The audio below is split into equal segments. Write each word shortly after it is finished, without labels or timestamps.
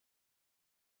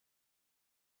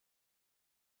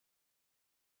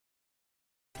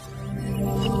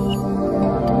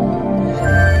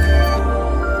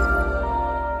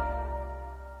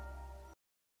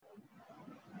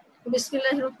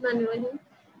Bismillahirrahmanirrahim.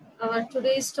 Our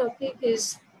today's topic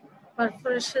is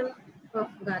perforation of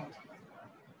gut.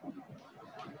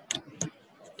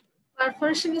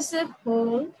 Perforation is a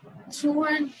hole through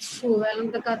and through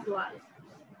along the gut wall.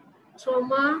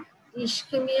 Trauma,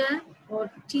 ischemia,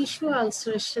 or tissue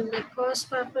ulceration may cause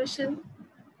perforation.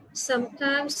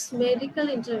 Sometimes medical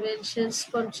interventions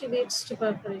contributes to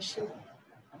perforation.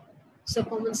 So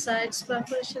common sites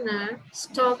perforation are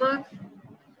stomach,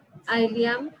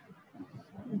 ileum,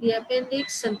 the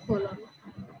appendix, and colon.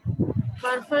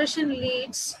 Perforation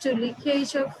leads to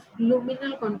leakage of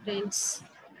luminal contents,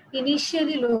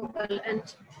 initially local and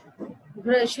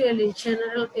gradually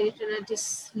general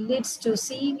peritonitis leads to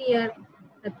severe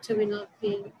abdominal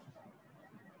pain.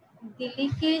 The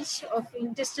leakage of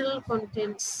intestinal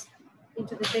contents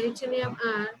into the peritoneum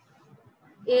are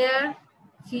air,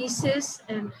 feces,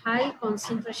 and high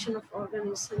concentration of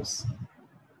organisms.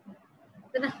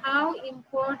 Then how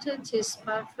important is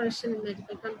perforation in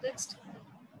medical context?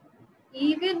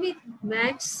 Even with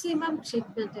maximum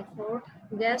treatment effort,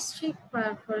 gastric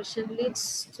perforation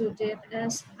leads to death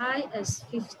as high as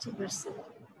 50%.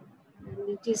 And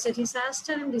it is a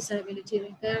disaster and disability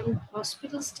requiring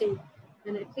hospital stay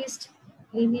and at least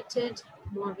limited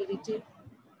morbidity.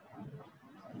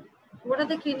 What are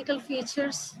the clinical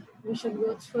features we should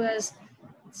go through as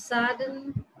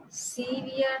sudden,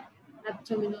 severe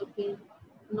abdominal pain,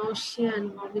 nausea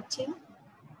and vomiting,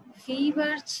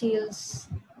 fever, chills,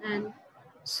 and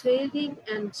swelling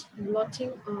and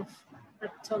bloating of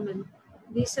abdomen.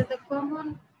 These are the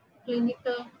common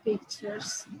clinical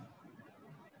pictures.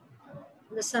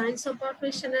 The signs of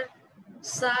perforation are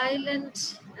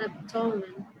silent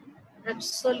abdomen,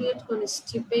 absolute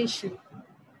constipation,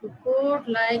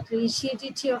 cord-like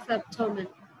rigidity of abdomen,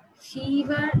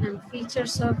 fever, and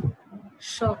features of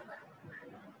shock.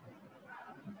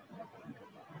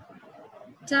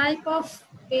 Type of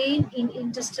pain in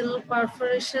intestinal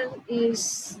perforation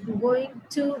is going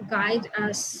to guide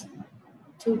us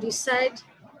to decide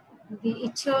the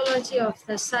etiology of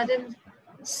the sudden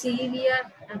severe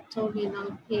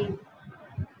abdominal pain.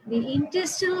 The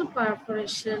intestinal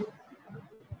perforation,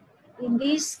 in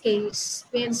this case,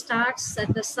 pain starts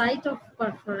at the site of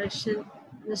perforation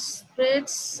and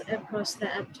spreads across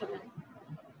the abdomen.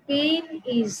 Pain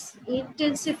is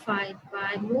intensified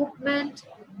by movement,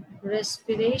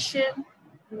 respiration,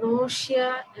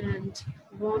 nausea, and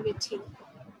vomiting.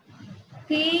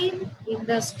 Pain in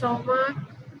the stomach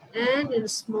and in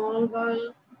small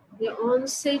bowel, the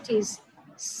onset is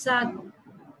sudden,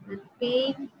 and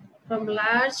pain from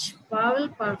large bowel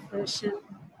perforation,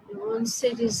 the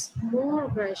onset is more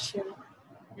gradual,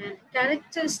 and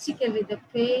characteristically the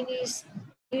pain is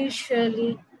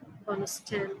usually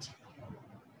constant.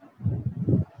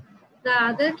 The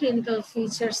other clinical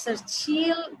features are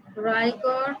chill,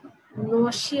 rigor,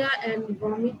 nausea and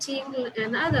vomiting,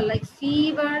 and other like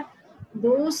fever.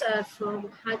 Those are from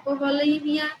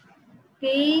hypovolemia,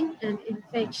 pain and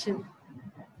infection.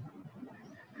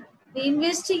 The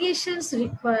investigations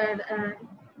required are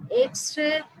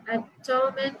X-ray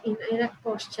abdomen in erect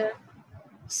posture,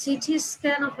 CT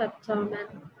scan of abdomen,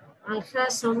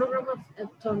 ultrasonogram of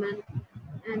abdomen,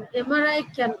 and MRI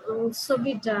can also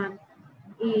be done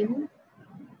in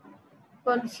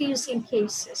confusing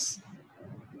cases.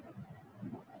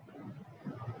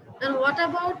 And what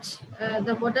about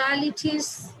the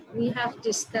modalities we have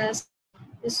discussed?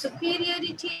 The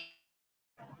superiority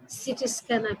CT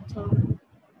scan abdomen.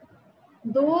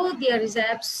 Though there is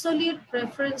absolute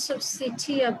preference of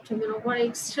CT abdomen over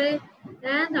X-ray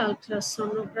and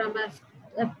ultrasonogram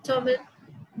abdomen,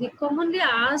 the commonly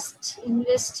asked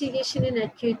investigation in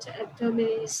acute abdomen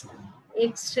is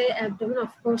X-ray abdomen,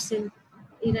 of course, in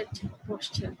erect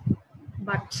posture.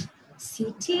 But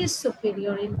CT is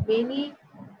superior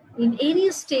in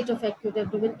any state of acute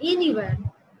abdomen, anywhere.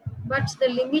 But the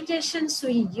limitations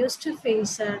we used to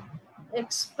face are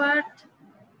expert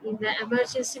in the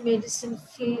emergency medicine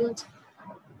field.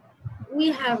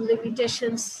 We have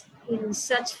limitations in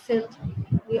such field.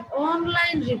 The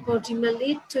online reporting may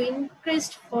lead to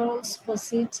increased false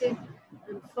positive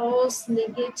and false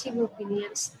negative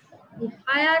opinions. The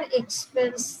higher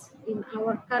expense in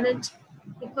our current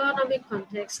economic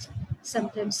context,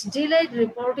 sometimes delayed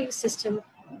reporting system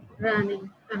running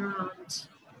around.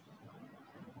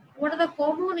 What are the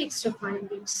common extra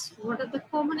findings? What are the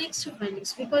common extra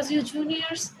findings? Because you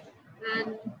juniors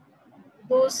and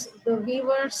the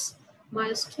viewers,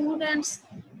 my students,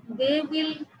 they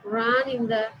will run in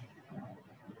the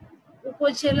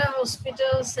Upojela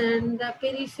hospitals and the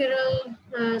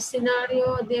peripheral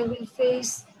scenario they will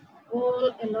face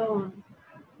all alone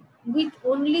with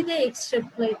only the X-ray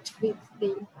plate with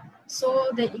them. So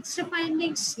the X-ray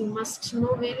findings you must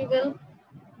know very well.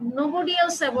 Nobody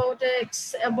else about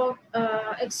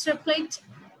X-ray plate,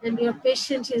 and your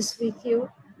patient is with you.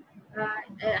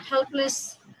 A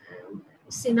helpless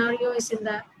scenario is in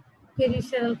the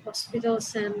peripheral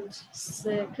hospitals and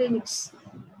clinics.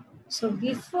 So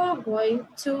before going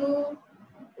to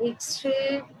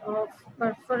X-ray of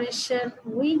perforation,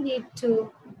 we need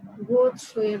to go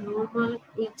through a normal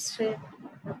X-ray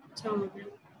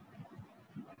abdomen.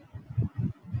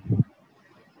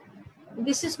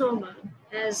 This is normal,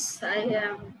 as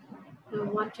I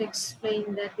want to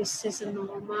explain that this is a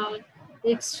normal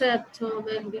X-ray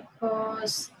abdomen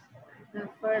because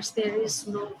first there is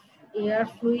no air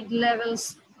fluid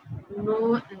levels,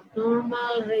 no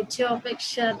abnormal radiopaque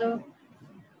shadow,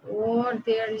 or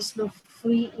there is no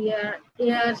free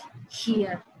air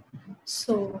here.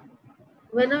 So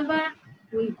whenever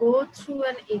we go through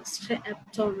an X-ray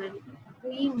abdomen,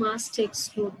 we must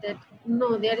exclude that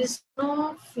no, there is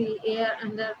no free air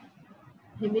under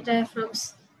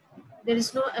hemidiaphragms. There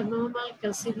is no abnormal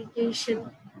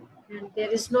calcification, and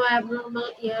there is no abnormal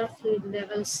air fluid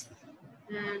levels,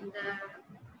 and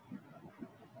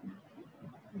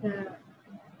the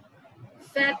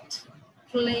fat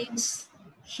planes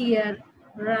here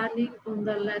running on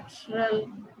the lateral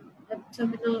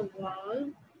abdominal wall,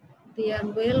 they are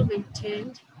well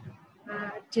maintained,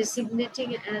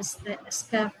 designating as the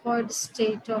scaphoid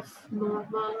state of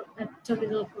normal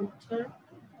abdominal contour.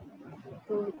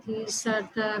 So these are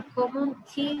the common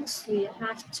things we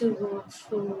have to go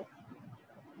through.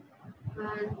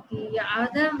 And the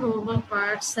other normal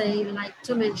parts I like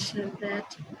to mention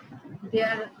that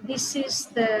this is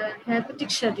the hepatic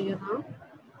shadow, you know.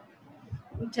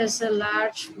 It has a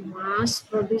large mass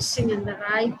producing in the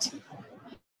right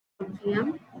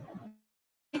hypochondrium.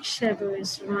 Hepatic shadow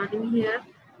is running here.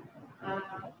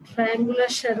 Triangular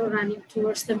shadow running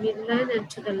towards the midline and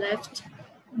to the left.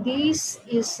 This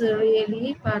is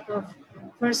really part of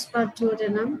first part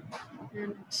duodenum,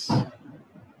 and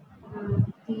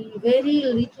the very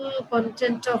little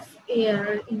content of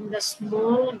air in the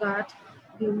small gut.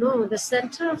 You know, the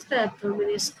center of the abdomen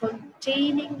is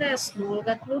containing the small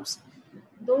gut loops.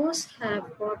 Those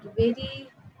have got very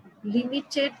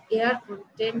limited air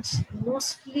content.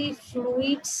 Mostly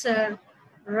fluids are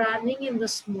running in the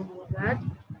small gut.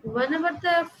 Whenever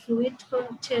the fluid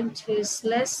content is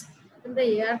less and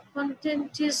the air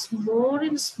content is more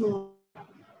in small gut,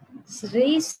 it's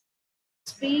raising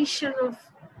suspicion of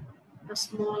a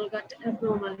small gut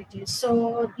abnormality.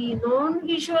 So the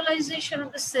non-visualization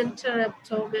of the center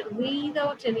abdomen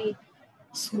without any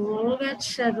small gut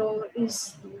shadow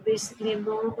is basically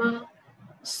normal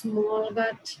small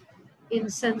gut in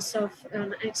sense of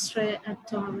an X-ray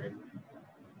abdomen.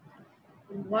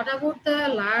 What about the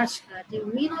large gut?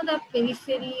 We know the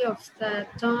periphery of the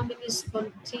abdomen is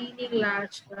containing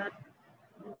large gut.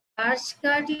 Large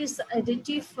gut is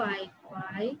identified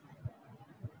by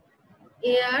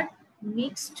air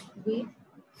mixed with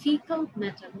fecal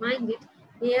matter. Mind it,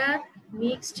 air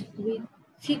mixed with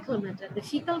fecal matter. The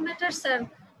fecal matters are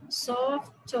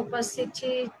soft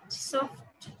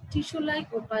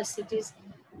tissue-like opacities,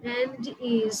 and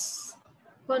is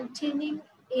containing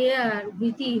air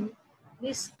within.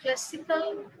 This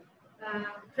classical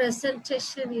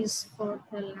presentation is for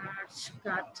the large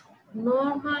gut,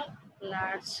 normal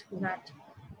large gut.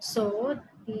 So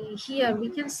here we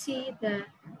can see the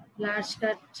large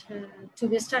gut to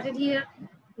be started here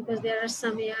because there are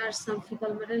some air, some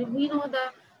fecal matter. We know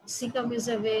the cecum is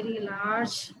a very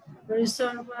large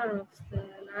reservoir of the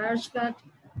large gut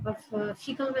of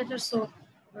fecal matter. So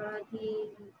the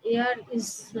air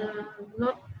is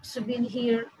not been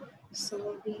here.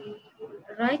 So the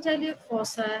right iliac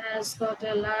fossa has got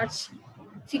a large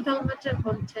fecal matter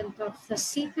content of the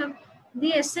cecum.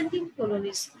 The ascending colon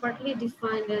is partly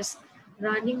defined as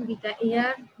running with the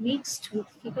air mixed with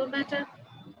fecal matter.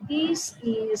 This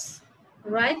is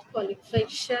right colic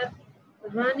flexure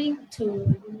running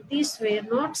to this way,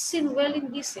 not seen well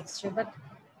in this X-ray, but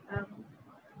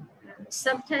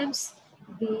sometimes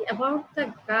about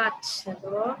the gut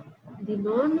shadow, the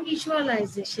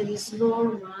non-visualization is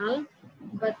normal,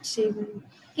 but in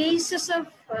cases of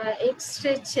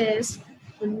X-ray chest,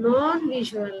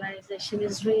 non-visualization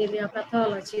is really a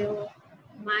pathology. Or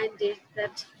mind it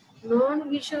that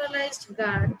non-visualized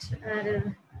gut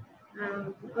are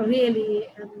really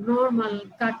normal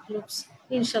gut loops,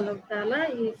 inshallah ta'ala,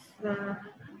 if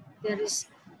there is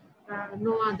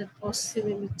no other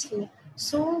possibility.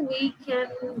 So we can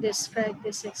describe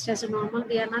this X-ray as a normal.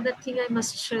 The another thing I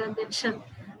must mention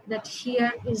that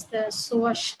here is the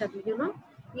psoas shadow, you know.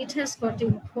 It has got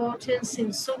importance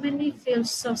in so many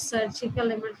fields of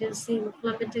surgical emergency,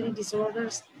 inflammatory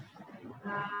disorders.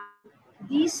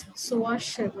 These psoas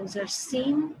shadows are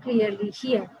seen clearly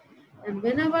here. And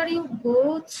whenever you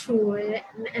go through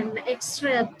an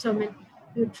X-ray abdomen,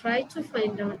 you try to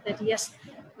find out that yes,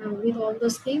 with all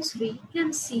those things, we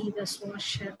can see the psoas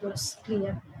shadows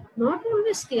clear. Not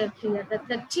always clear, that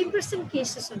 30%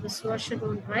 cases of the psoas shadow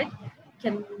on right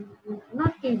can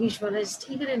not be visualized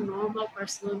even in normal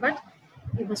person, but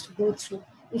you must go through.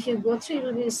 If you go through, you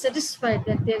will be satisfied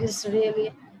that there is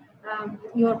really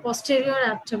your posterior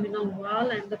abdominal wall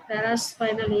and the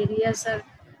paraspinal areas are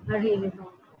really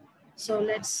normal. So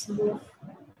let's move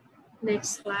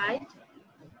next slide.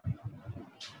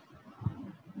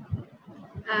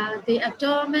 The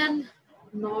abdomen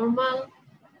normal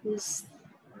is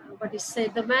what is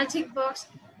said. The magic box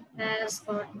has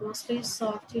got mostly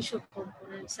soft tissue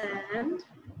components. And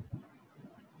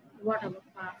what about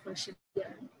perforation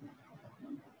here?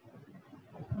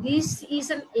 This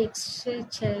is an X-ray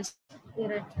chest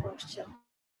erect posture.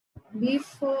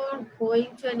 Before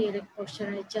going to an erect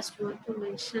posture, I just want to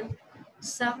mention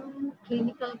some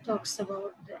clinical talks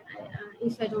about,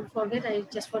 if I don't forget, I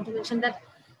just want to mention that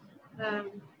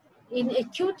in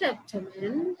acute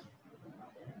abdomen,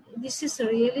 this is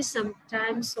really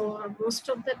sometimes or most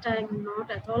of the time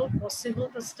not at all possible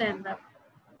to stand up.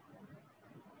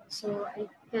 So I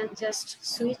can just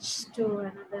switch to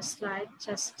another slide.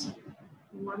 Just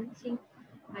one thing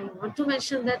I want to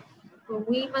mention that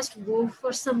we must go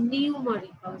for some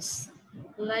numericals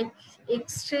like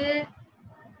X-ray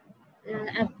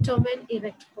abdomen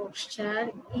erect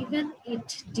posture. Even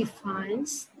it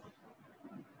defines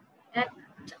at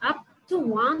up to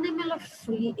 1 ml of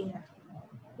free air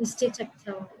is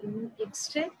detectable in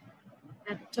X-ray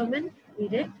abdomen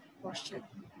erect posture.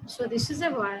 So this is a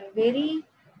very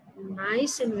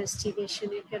nice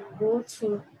investigation you can go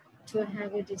through to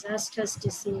have a disastrous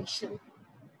decision.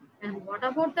 And what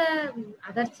about the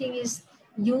other thing is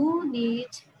you need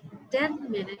 10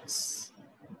 minutes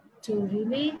to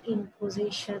remain in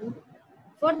position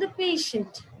for the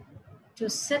patient to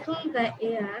settle the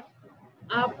air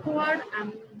upward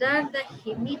under the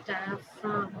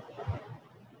hemidiaphragm.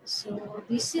 So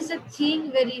this is a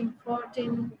thing very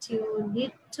important you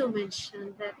need to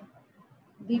mention, that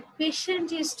the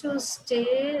patient is to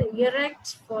stay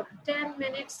erect for 10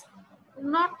 minutes,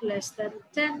 not less than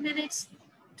 10 minutes,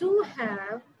 to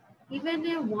have even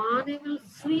a 1 ml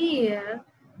free air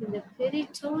in the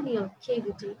peritoneal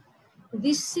cavity.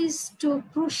 This is two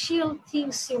crucial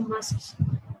things you must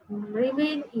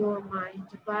remain in your mind.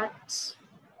 But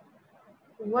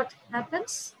what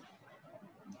happens?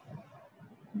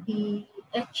 The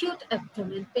acute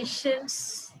abdomen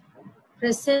patients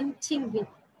presenting with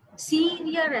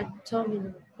severe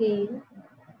abdominal pain,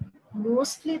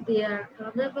 mostly they are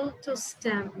unable to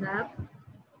stand up.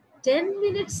 10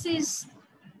 minutes is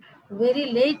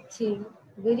very late thing,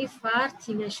 very far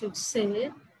thing I should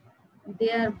say.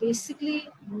 They are basically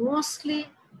mostly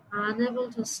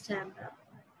unable to stand up.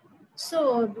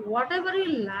 So whatever you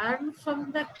learn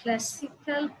from the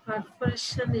classical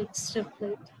perforation X-ray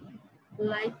plate,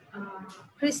 like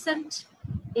crescent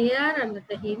air under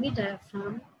the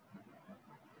hemidiaphragm,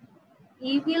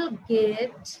 you will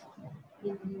get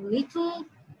in little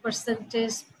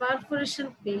percentage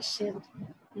perforation patient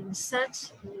in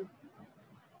such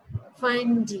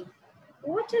finding.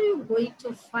 What are you going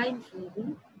to find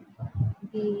really?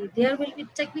 There will be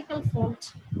technical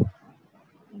fault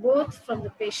both from the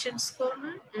patient's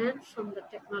corner and from the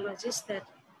technologist, that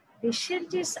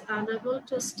patient is unable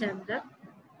to stand up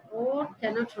or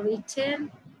cannot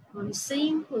retain on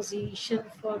same position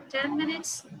for 10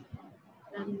 minutes.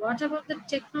 And what about the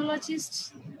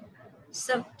technologists?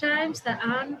 Sometimes the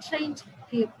untrained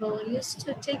people used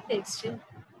to take the X-ray.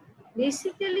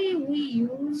 Basically, we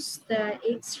use the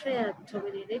X-ray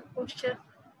abdomen erect posture,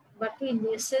 but we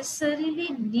necessarily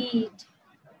need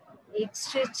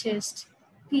X-ray chest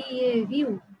PA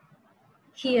view.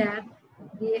 Here,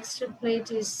 the X-ray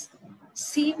plate is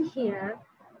seen here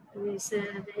with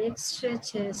an X-ray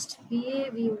chest PA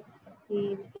view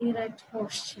in erect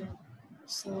posture.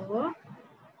 So,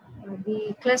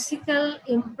 the classical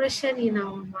impression in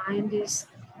our mind is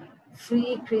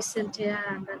free crescent air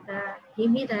under the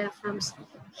hemidiaphragms.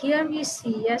 Here we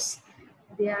see, yes,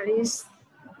 there is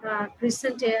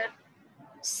crescent air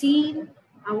seen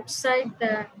outside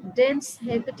the dense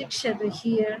hepatic shadow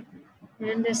here,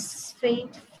 and a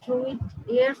faint fluid,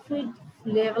 air fluid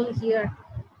level here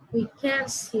we can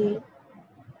see,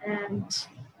 and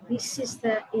this is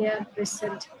the air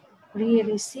crescent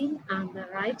really seen on the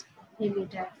right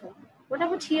hemidiaphragm. What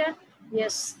about here?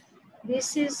 Yes,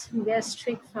 This is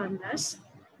gastric fundus.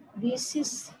 This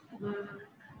is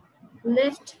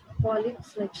left polyp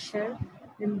flexure,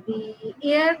 and the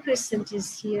air crescent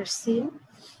is here seen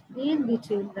in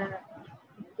between the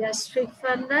gastric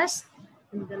fundus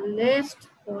and the left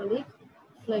polyp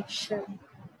flexure.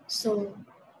 So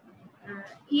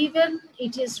even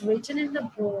it is written in the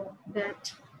book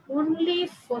that only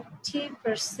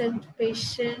 40%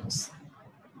 patients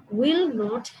will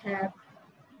not have,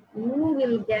 who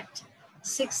will get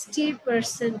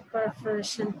 60%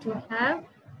 perforation to have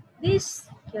this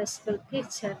classical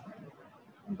picture,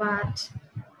 but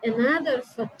another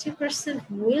 40%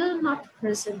 will not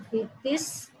present with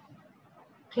this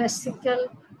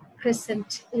classical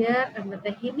crescent air under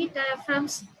the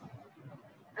hemidiaphragms,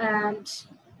 and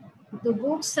the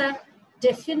books are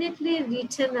definitely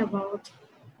written about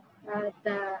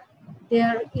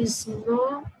there is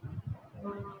no uh,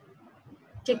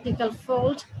 technical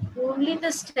fault, only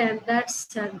the standards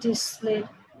are displayed.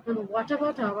 And what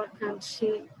about our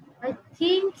country? I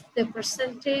think the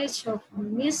percentage of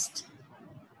missed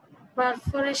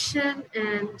perforation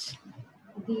and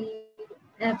the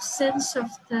absence of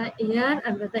the air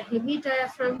under the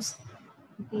hemidiaphragms,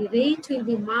 the rate will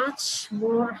be much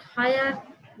more higher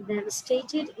than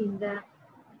stated in the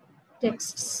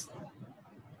texts.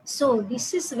 So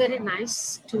this is very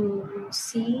nice to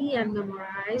see and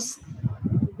memorize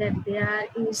that there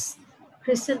is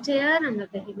crescent air under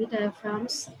the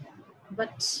hemidiaphragms,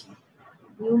 but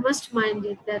you must mind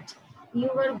it that you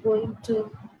are going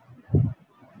to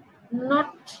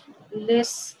not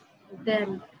less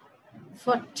than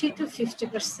 40 to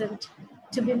 50%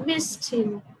 to be missed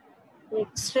in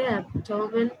X-ray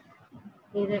abdomen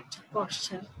erect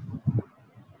posture.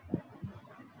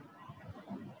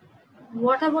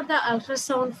 What about the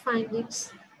ultrasound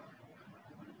findings?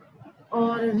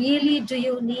 Or really, do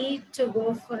you need to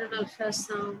go for an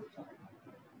ultrasound?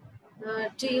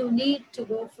 Do you need to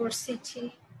go for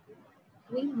CT?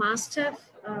 We must have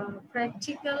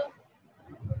practical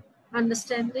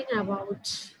understanding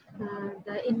about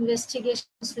the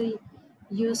investigations we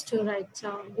used to write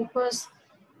down, because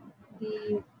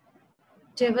the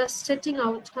devastating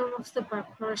outcome of the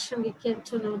perforation, we came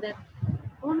to know that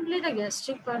only the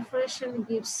gastric perforation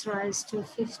gives rise to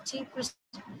 50%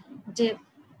 depth,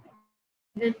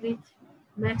 even with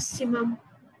maximum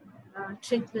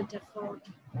treatment effort.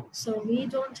 So we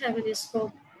don't have any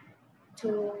scope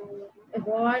to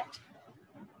avoid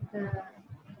the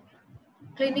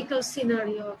clinical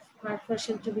scenario of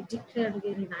perforation to be declared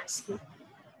very nicely.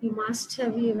 You must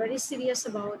be very serious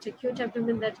about acute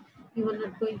abdomen, that you are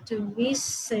not going to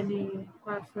miss any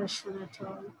perforation at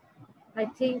all. I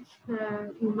think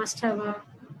you must have a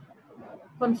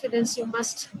confidence, you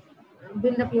must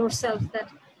build up yourself that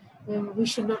we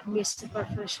should not miss the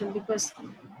perforation, because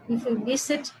if we miss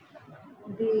it,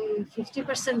 the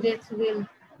 50% death will,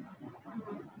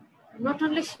 not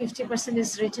only 50%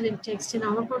 is written in text, in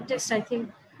our context, I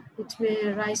think it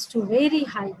may rise to very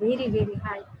high, very, very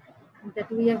high, that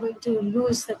we are going to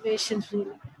lose the patient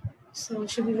really. So we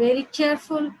should be very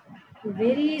careful,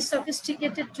 very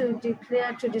sophisticated to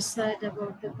declare, to decide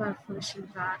about the perforation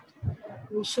part.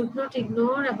 We should not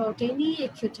ignore about any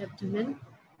acute abdomen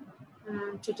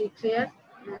to declare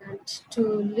and to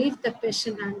leave the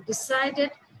patient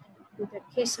undecided with a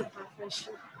case of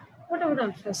perforation. What about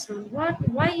ultrasound?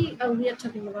 Why are we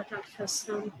talking about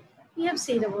ultrasound? We have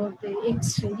said about the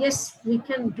X-ray. Yes, we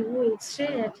can do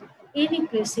X-ray at any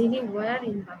place, anywhere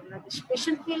in Bangladesh.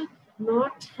 Patient will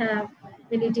not have,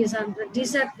 and it is under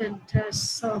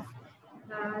disadvantage of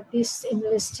this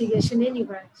investigation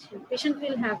anywhere. So patient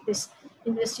will have this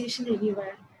investigation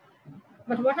anywhere.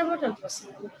 But what about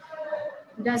ultrasound?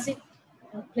 Does it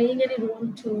playing any role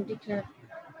to declare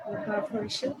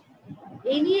perforation?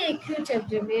 Any acute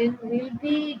abdomen will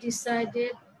be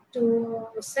decided to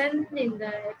send in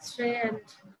the X-ray and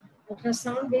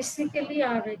ultrasound, basically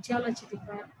our radiology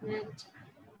department,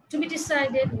 to be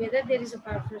decided whether there is a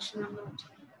perforation or not.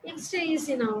 X-ray is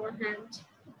in our hand.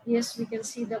 Yes, we can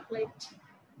see the plate.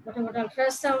 What about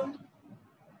ultrasound?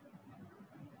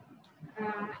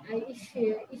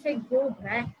 If I go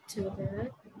back to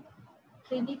the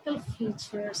clinical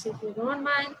features, if you don't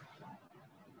mind,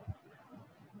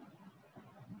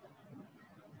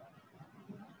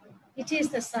 it is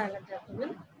the silent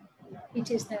abdomen,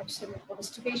 it is the absolute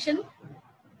constipation,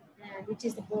 and it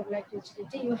is the bone-like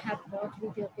rigidity you have got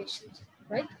with your patient,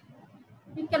 right?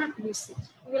 You cannot miss it.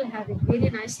 You will have it very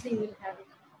nicely. You will have it.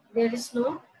 There is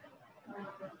no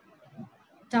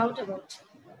doubt about it.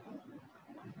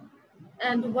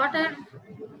 And what are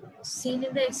seen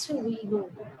in the X-ray, we know.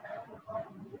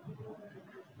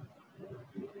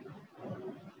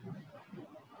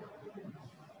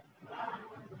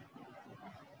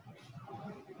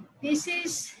 This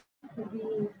is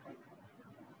the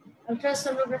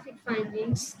ultrasonographic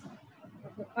findings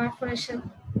of the perforation.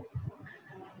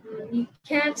 You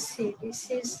can see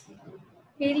this is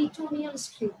peritoneal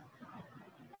strip.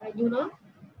 You know,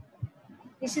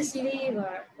 this is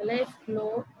liver, the left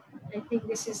lobe. I think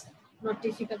this is not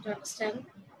difficult to understand.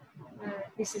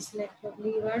 This is left lobe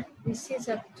liver. This is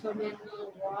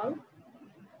abdominal wall.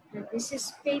 And this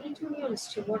is peritoneal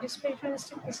strip. What is peritoneal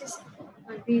strip? This is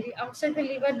the outside the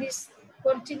liver. This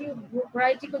continued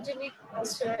bright echogenic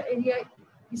area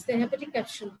is the hepatic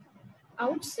capsule.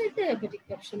 Outside the hepatic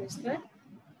capsule is the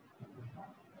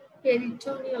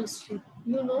peritoneal strip.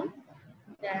 You know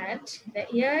that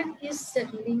the air is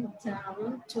settling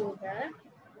down to the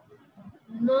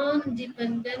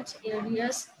non-dependent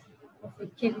areas of the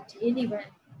cavity anywhere.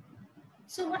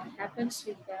 So what happens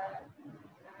with the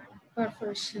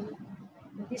perforation?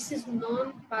 This is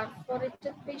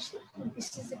non-perforated patient.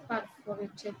 This is a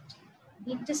perforated,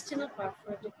 intestinal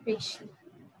perforated patient.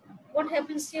 What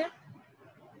happens here?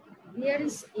 There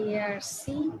is air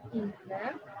seen in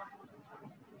the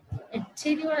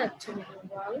anterior abdominal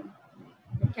wall.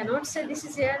 I cannot say this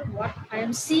is air. What I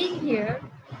am seeing here,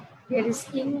 there is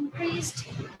increased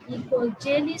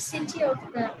echogenicity of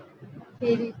the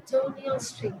peritoneal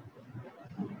strip.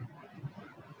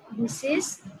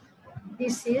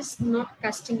 This is not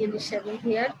casting any shadow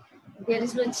here. There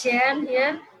is no jam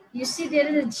here. You see there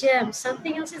is a jam.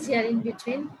 Something else is here in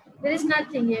between. There is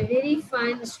nothing, a very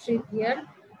fine strip here.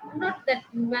 Not that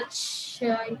much,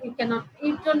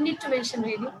 you don't need to mention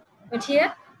really. But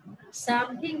here,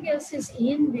 something else is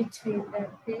in between the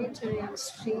peritoneal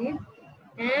strip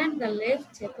and the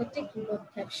left hepatic lobe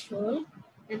capsule,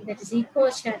 and that is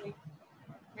echo-channel.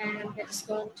 And that is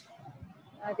called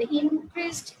the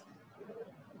increased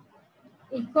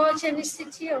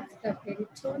echogenicity of the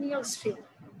peritoneal strip.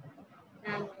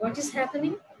 And what is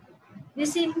happening?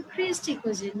 This increased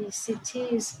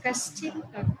echogenicity is casting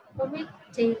a comet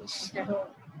tail shadow.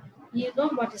 You know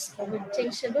what is comet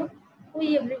tail shadow?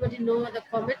 Everybody know the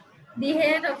comet. The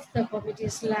head of the comet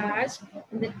is large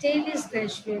and the tail is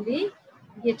gradually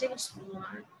getting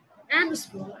smaller and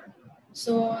smaller.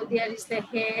 So there is the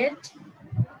head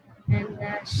and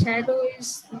the shadow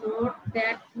is not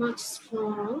that much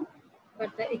strong,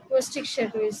 but the acoustic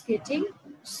shadow is getting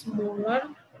smaller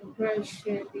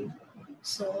gradually.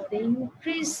 So the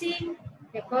increasing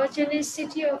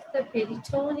echogenicity of the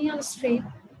peritoneal strip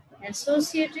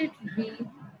associated with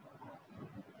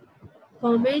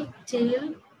comet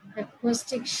tail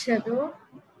acoustic shadow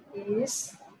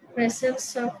is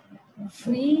presence of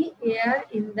free air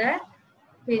in the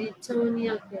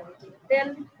peritoneal cavity.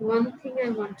 Then one thing I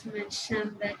want to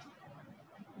mention that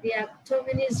the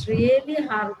abdomen is really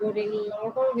harboring a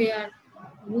lot of air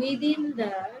within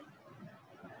the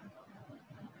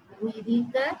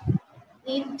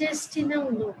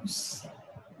intestinal loops.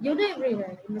 You know,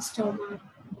 everywhere in the stomach,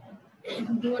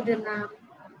 duodenum,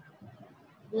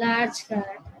 large gut,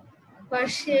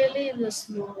 partially in the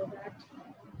small gut.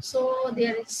 So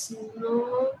there is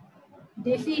no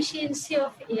deficiency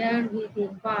of air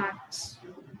within, but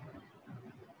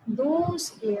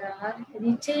those air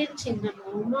retained in the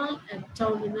normal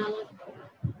abdominal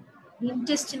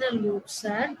intestinal loops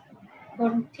are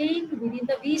contained within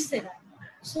the viscera.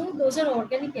 So those are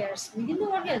organic airs within the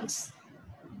organs.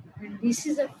 And this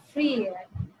is a free air.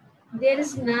 There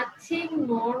is nothing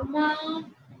normal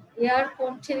air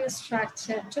containing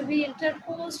structure to be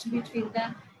interposed between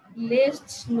the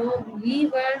left lobe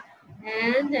liver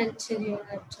and anterior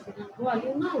abdominal wall.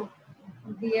 You know,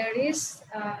 there is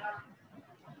a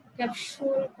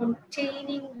capsule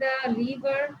containing the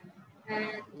liver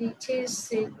and it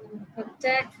is in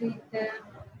contact with the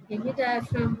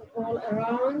hemidiaphragm all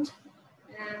around,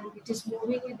 and it is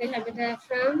moving with the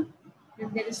hemidiaphragm,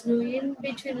 and there is no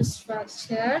in-between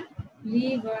structure,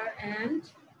 liver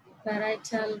and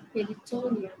parietal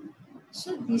peritoneum.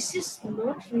 So this is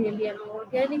not really an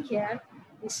organic air,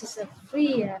 this is a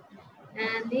free air.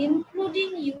 And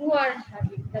including you are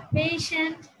having the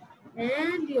patient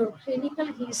and your clinical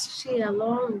history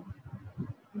along,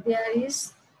 there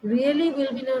is really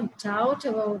will be no doubt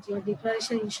about your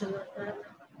declaration, inshallah.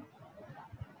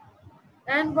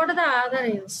 And what are the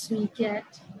other else we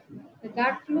get? The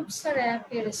gut loops are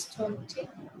peristaltic,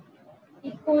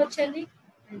 echogenic,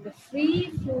 and the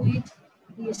free fluid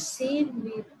is seen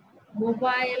with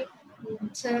mobile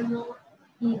internal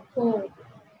echo.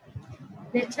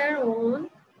 Later on,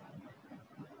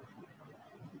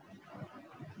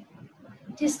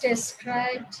 it is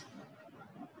described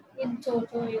in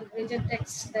total in greater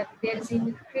text that there is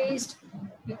increased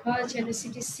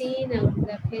echogenicity seen along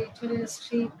the peritoneal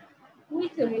strip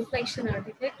with the reflection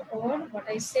artifact, or what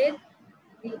I said,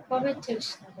 the cometal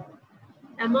shadow.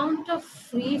 Amount of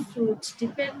free fluid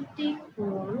depending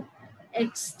on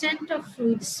extent of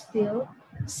fluid spill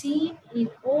seen in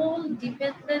all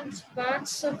dependent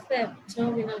parts of the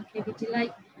abdominal cavity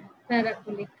like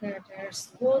parabolic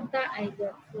craters, both the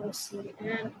Eiger-Fossey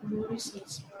and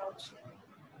Morrison's pouch.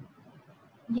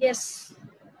 Yes,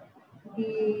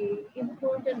 the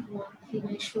important one thing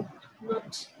I should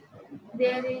not,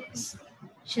 there is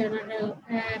general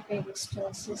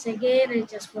peristalsis. Again, I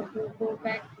just want to go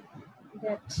back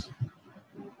that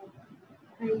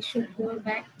I should go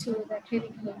back to the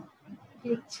clinical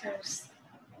pictures.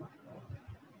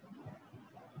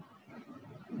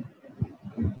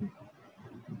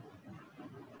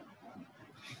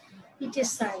 It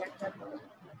is silent abdomen,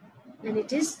 and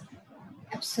it is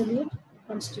absolute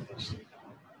constipation.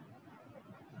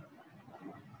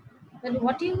 And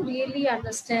what you really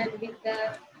understand with the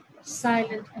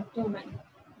silent abdomen,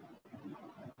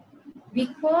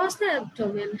 because the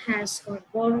abdomen has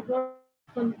got border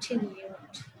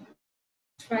continued,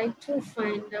 try to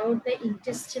find out the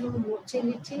intestinal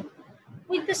motility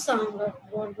with the sound of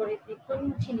borborygmi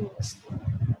continuously.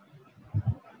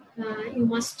 You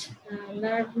must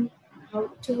learn how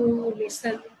to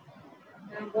listen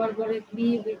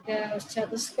borborygmi with the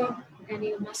stethoscope, and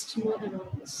you must know the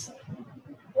noise.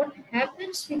 What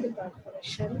happens with the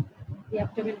perforation? The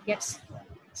abdomen gets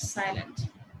silent.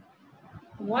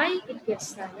 Why it gets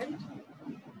silent?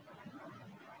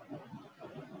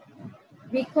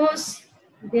 Because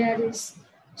there is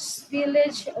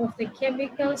spillage of the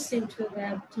chemicals into the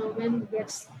abdomen,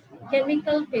 gets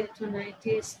chemical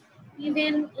peritonitis,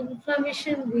 even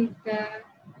inflammation with the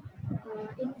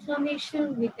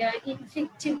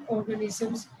infective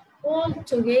organisms all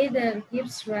together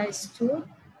gives rise to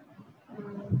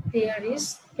there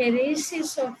is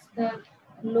paresis of the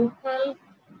local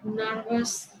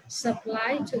nervous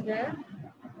supply to the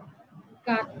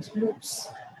gut loops.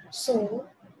 So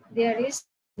there is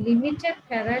limited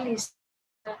paralysis,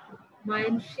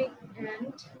 myofascial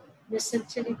and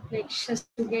mesenteric plexus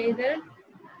together,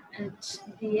 and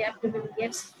the abdomen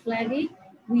gets flabby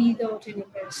without any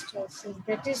peristalsis.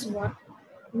 That is what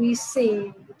we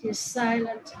say. It is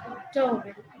silent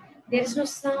abdomen. There is no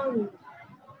sound,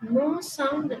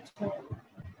 at all.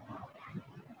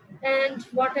 And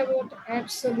what about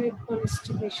absolute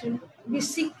constipation? The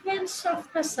sequence of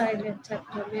the silent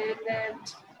abdomen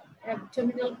and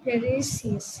abdominal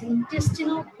paresis,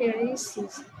 intestinal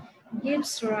paresis,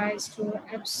 gives rise to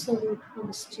absolute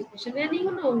constipation. And you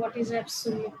know what is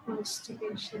absolute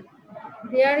constipation?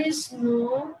 There is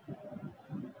no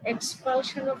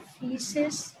expulsion of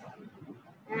feces,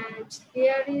 and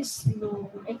there is no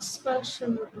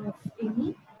expulsion of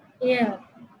any air.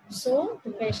 So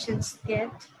the patients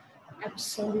get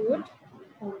absolute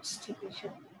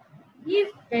constipation.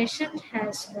 If patient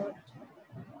has got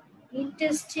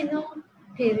intestinal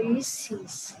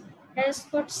paresis, has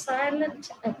got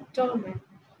silent abdomen,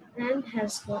 and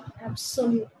has got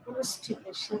absolute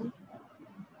constipation,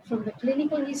 from the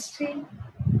clinical history,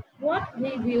 what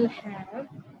we will have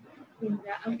in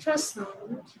the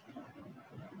ultrasound,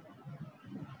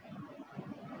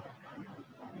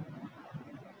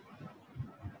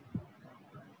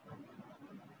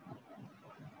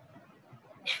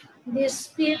 the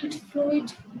spilled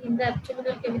fluid in the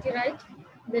abdominal cavity, right?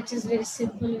 That is very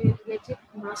simple. We will get it,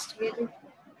 must get it,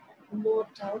 no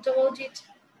doubt about it.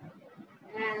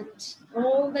 And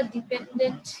all the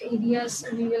dependent areas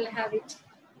we will have it,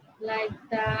 like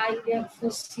the idea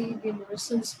foresee the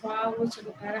Morrison's pouch and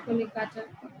the parabolic cutter.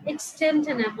 Extent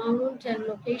and amount and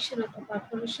location of the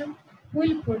perforation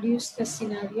will produce the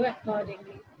scenario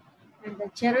accordingly. And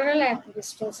the general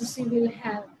peristalsis will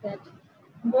have that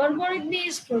borborygmi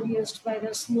is produced by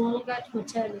the small gut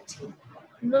motility,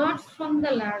 not from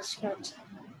the large gut.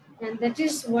 And that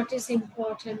is what is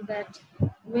important, that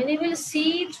when you will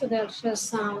see through the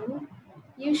ultrasound,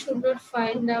 you should not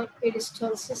find out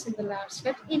peristalsis in the large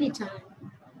gut anytime.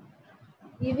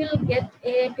 You will get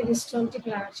a peristaltic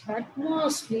large gut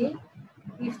mostly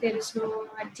if there is no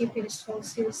active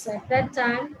peristalsis at that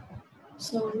time.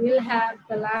 So we'll have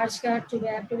the large gut to be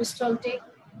peristaltic.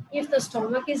 If the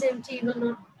stomach is empty, you will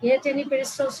not get any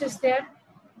peristalsis there.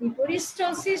 The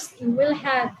peristalsis you will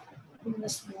have in the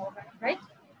small gut, right?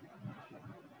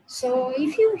 So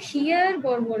if you hear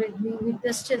borborygmi with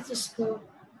the stethoscope,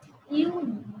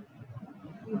 you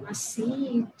must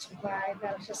see it by the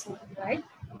ultrasound, right?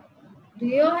 Do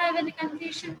you have any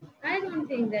confusion? I don't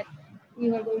think that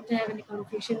you are going to have any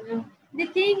confusion now. The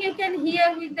thing you can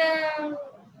hear with the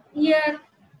ear,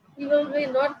 you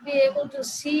will not be able to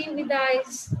see with the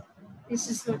eyes. This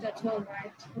is not at all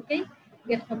right, okay?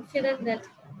 get confident that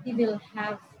he will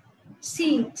have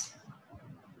seat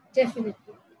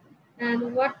definitely.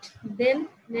 And what then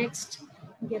next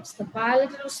gets the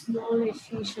bilateral small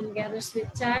effusion gathers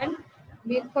with time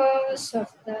because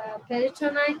of the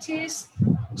peritonitis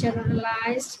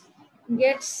generalized,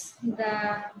 gets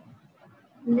the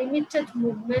limited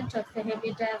movement of the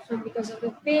hemidiaphragm because of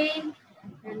the pain,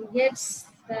 and gets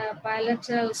the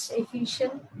bilateral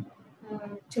effusion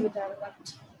to be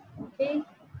developed. Okay,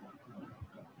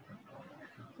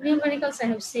 numericals I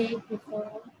have said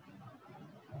before,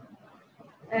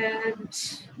 and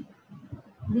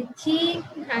the thing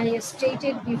I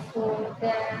stated before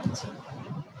that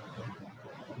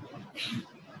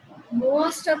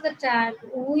most of the time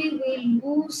we will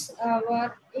lose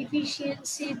our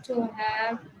efficiency to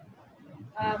have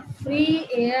free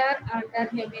air under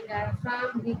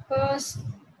hemidiaphragm because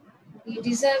the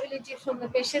disability from the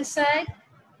patient side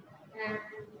and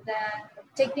the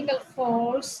technical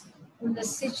faults in the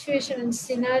situation and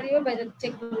scenario by the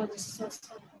technologists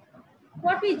also.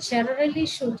 What we generally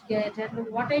should get and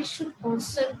what I should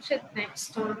concentrate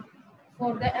next on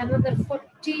for the another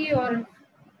 40 or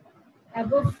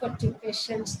above 40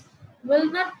 patients will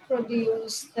not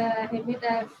produce the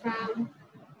hemidiaphragm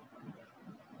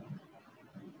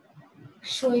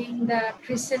showing the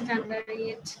crescent under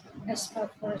it as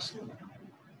perforation.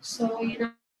 So in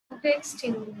our context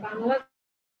in Bangladesh,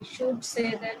 we should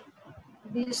say that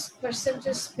this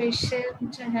percentage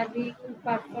patient having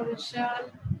perforation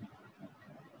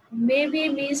may be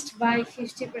missed by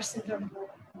 50% or more.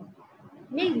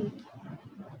 Maybe.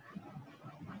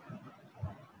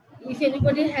 If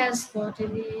anybody has got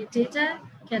any data,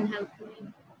 can help me.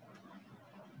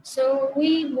 So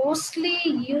we mostly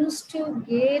used to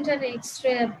get an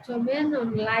X-ray abdomen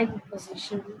on lying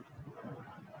position.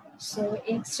 So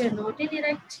X-ray not in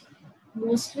erect.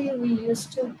 Mostly we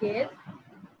used to get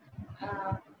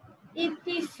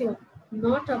epifilm,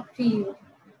 not a PU.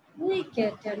 We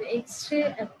get an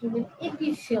X-ray abdomen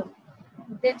epifilm.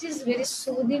 That is very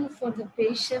soothing for the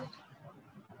patient.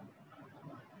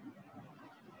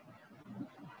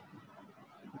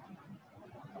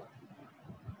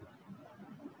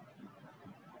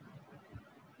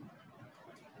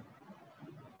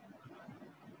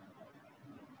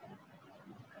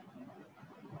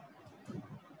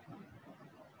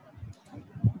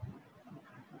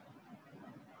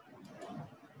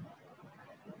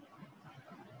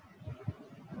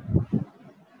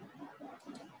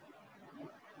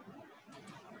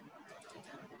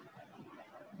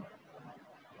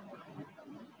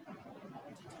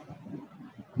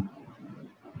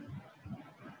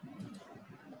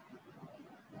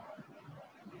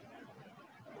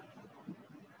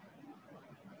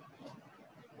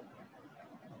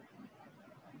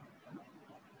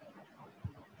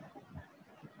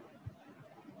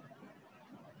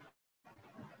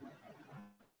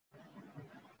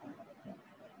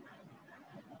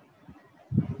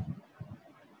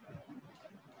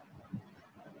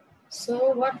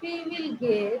 So what we will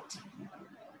get,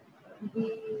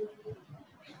 the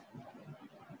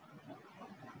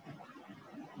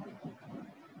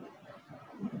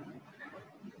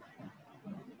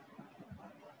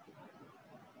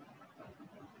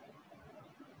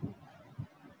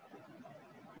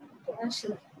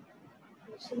question.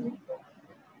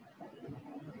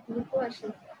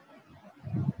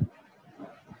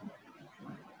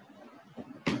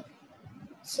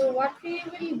 So what we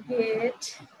will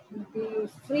get, the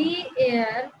free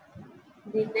air,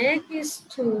 the neck is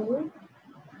to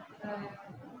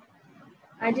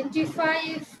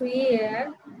identify free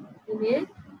air in a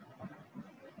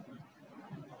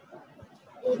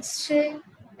X-ray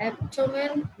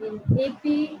abdomen in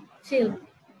epifilm.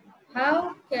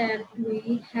 How can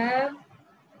we have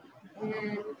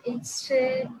an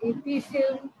X-ray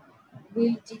epifilm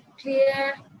will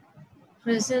declare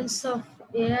presence of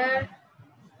air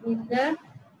in the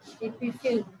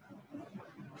epifilm?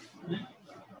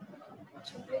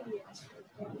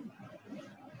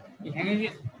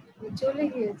 চলে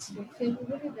গিয়েছে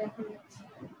ফিল্মগুলি দেখা যাচ্ছে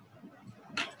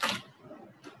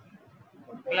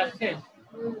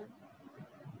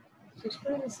শেষ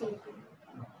করে দিয়েছি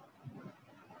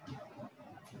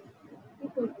কি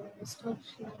করবো stop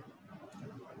share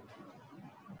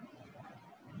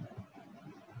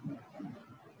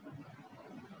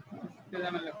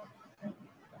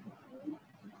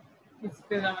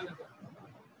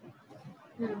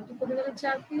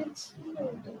চাপ দিয়েছি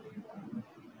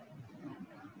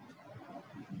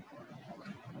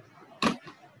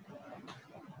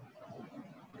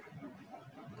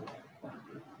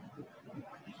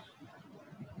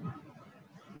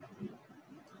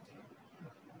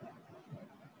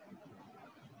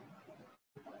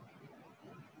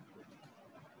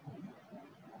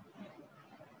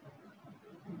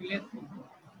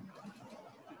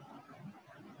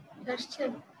আসছে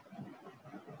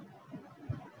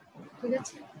ঠিক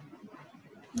আছে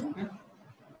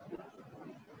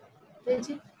এই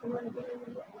যে আমার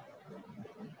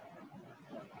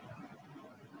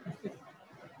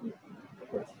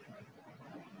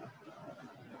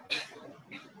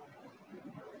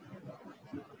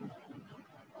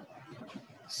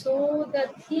so the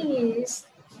thing is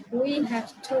we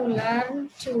have to learn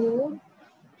to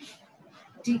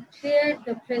declare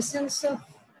the presence of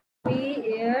free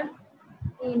air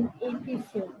in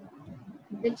epithelium.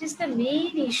 That is the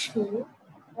main issue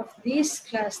of this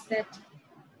class, that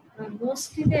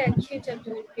mostly the acute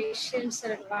abdomen patients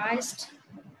are advised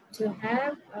to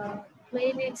have a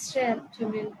plain X-ray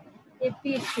abdomen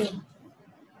epithelium.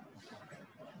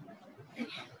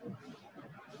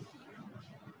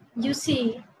 You see,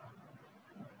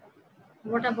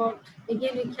 what about,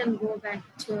 again we can go back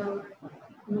to our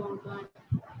normal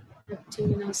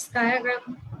abdominal diagram.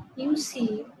 You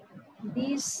see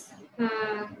these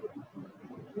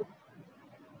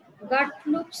gut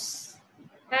loops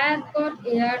have got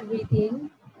air within,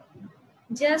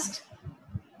 just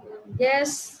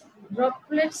gas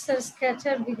droplets are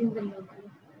scattered within the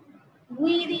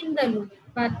lumen.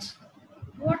 But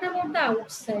what about the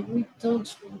outside? We don't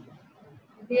know.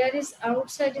 There is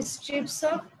outside strips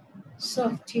of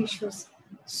soft tissues.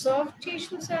 Soft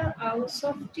tissues are our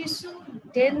soft tissue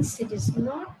densities,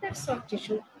 not that soft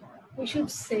tissue. We should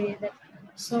say that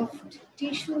soft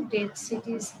tissue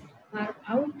densities are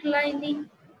outlining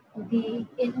the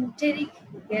enteric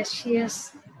gaseous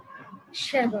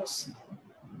shadows.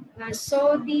 So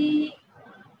the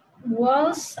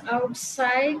walls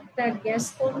outside the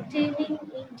gas-containing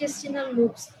intestinal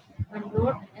loops are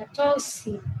not at all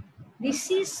seen.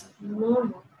 This is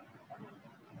normal.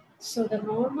 So the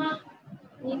normal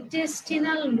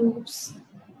intestinal loops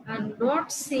are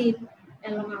not seen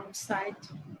along outside.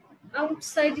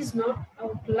 Outside is not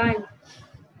outlined.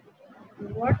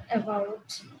 What about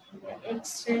the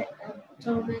X-ray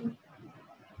abdomen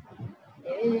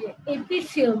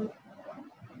epithelium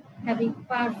having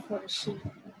perforation?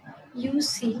 You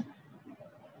see,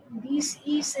 this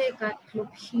is a gut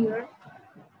loop here,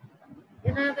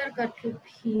 another gut loop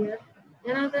here,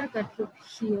 another gut loop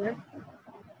here,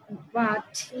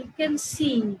 but you can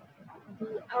see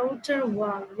the outer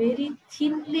wall very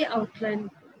thinly outlined,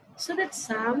 so that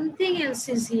something else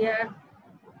is here,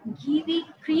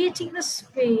 creating the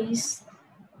space,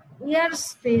 air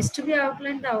space to be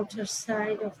outlined the outer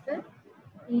side of the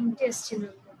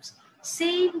intestinal loops.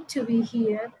 Same to be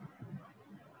here.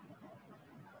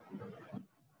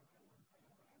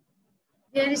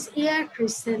 There is air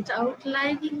crescent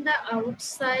outlining the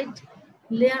outside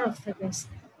layer of the gas.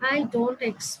 I don't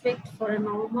expect for a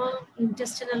normal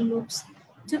intestinal loops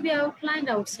to be outlined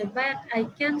outside, but I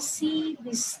can see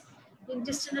this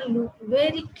intestinal loop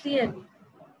very clearly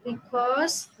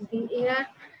because the air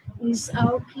is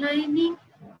outlining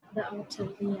the outer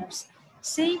layers.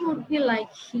 Same would be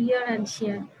like here and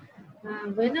here.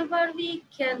 Whenever we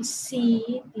can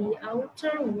see the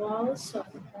outer walls of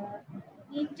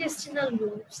the intestinal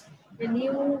loops, then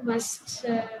you must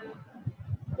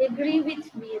agree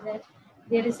with me that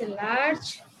there is a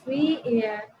large free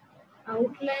air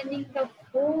outlining the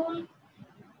whole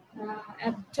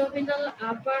abdominal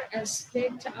upper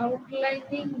aspect,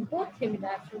 outlining both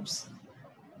hemidiaphragms.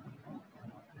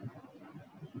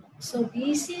 So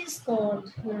this is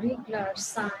called regular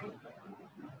sign.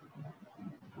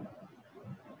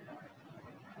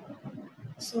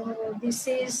 So this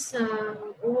is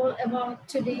all about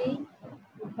today,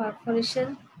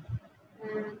 perforation,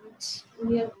 and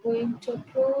we are going to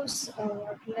close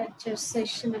our lecture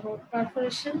session about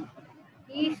perforation.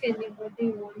 If anybody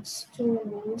wants to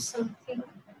know something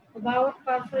about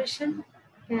perforation,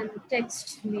 can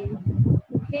text me.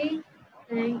 Okay,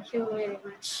 thank you very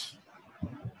much.